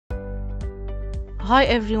Hi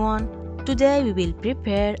everyone! Today we will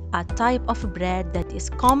prepare a type of bread that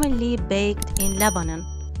is commonly baked in Lebanon,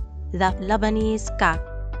 the Lebanese Kaak.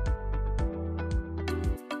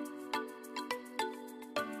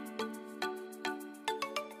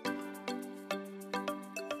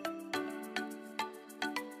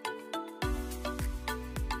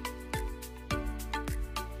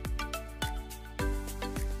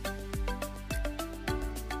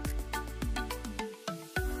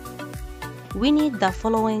 We need the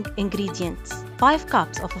following ingredients: 5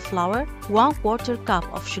 cups of flour, 1/4 cup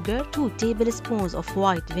of sugar, 2 tablespoons of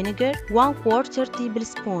white vinegar, 1/4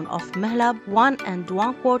 tablespoon of mahlab, 1 and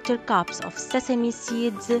 1/4 cups of sesame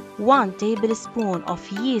seeds, 1 tablespoon of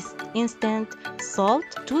yeast instant, salt,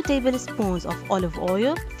 2 tablespoons of olive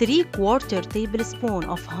oil, 3/4 tablespoon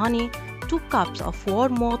of honey, 2 cups of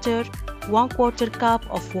warm water, 1/4 cup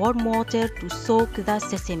of warm water to soak the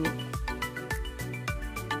sesame.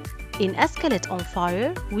 In a skillet on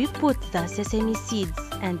fire, we put the sesame seeds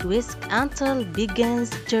and whisk until begins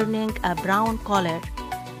turning a brown color.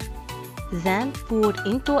 Then pour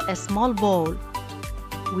into a small bowl.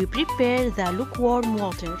 We prepare the lukewarm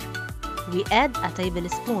water. We add a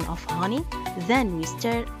tablespoon of honey, then we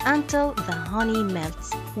stir until the honey melts.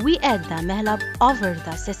 We add the mahlab over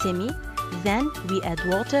the sesame, then we add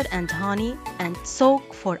water and honey and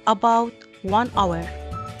soak for about 1 hour.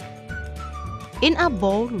 In a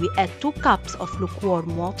bowl, we add 2 cups of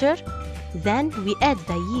lukewarm water. Then we add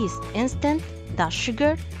the yeast instant, the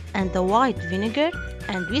sugar, and the white vinegar,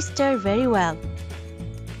 and we stir very well.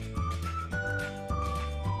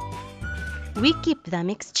 We keep the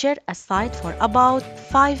mixture aside for about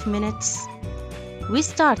 5 minutes. We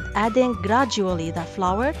start adding gradually the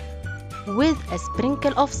flour with a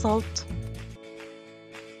sprinkle of salt.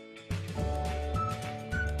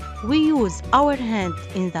 We use our hand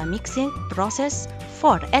in the mixing process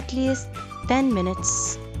for at least 10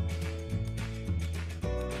 minutes.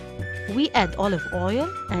 We add olive oil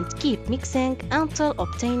and keep mixing until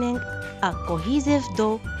obtaining a cohesive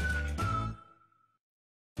dough.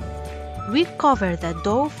 We cover the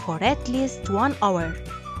dough for at least 1 hour.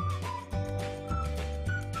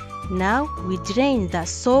 Now we drain the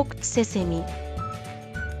soaked sesame.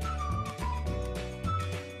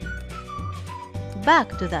 Back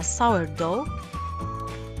to the sourdough.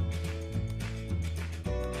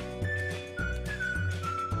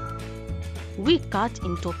 We cut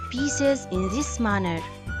into pieces in this manner.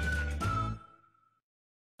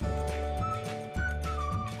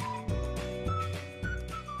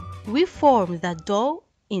 We form the dough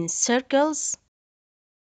in circles.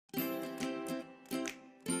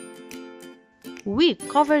 We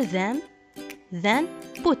cover them, then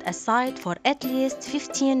put aside for at least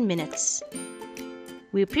 15 minutes.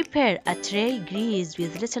 We prepare a tray greased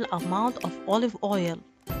with little amount of olive oil.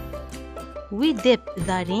 We dip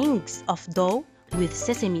the rings of dough with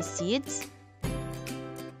sesame seeds,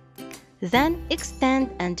 then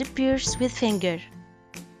extend and pierce with finger.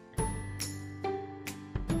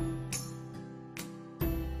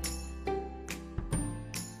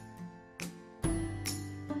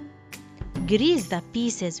 Grease the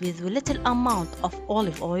pieces with a little amount of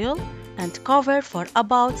olive oil and cover for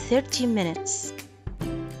about 30 minutes.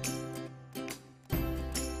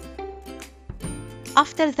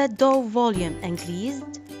 After the dough volume and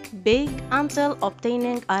greased, bake until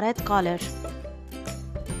obtaining a red color.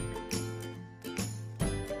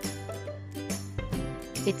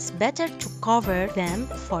 It's better to cover them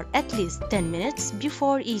for at least 10 minutes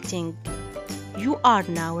before eating. You are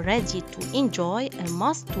now ready to enjoy a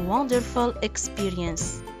most wonderful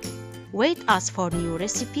experience. Wait us for new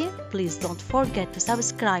recipe. Please don't forget to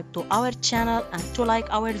subscribe to our channel and to like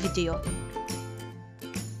our video.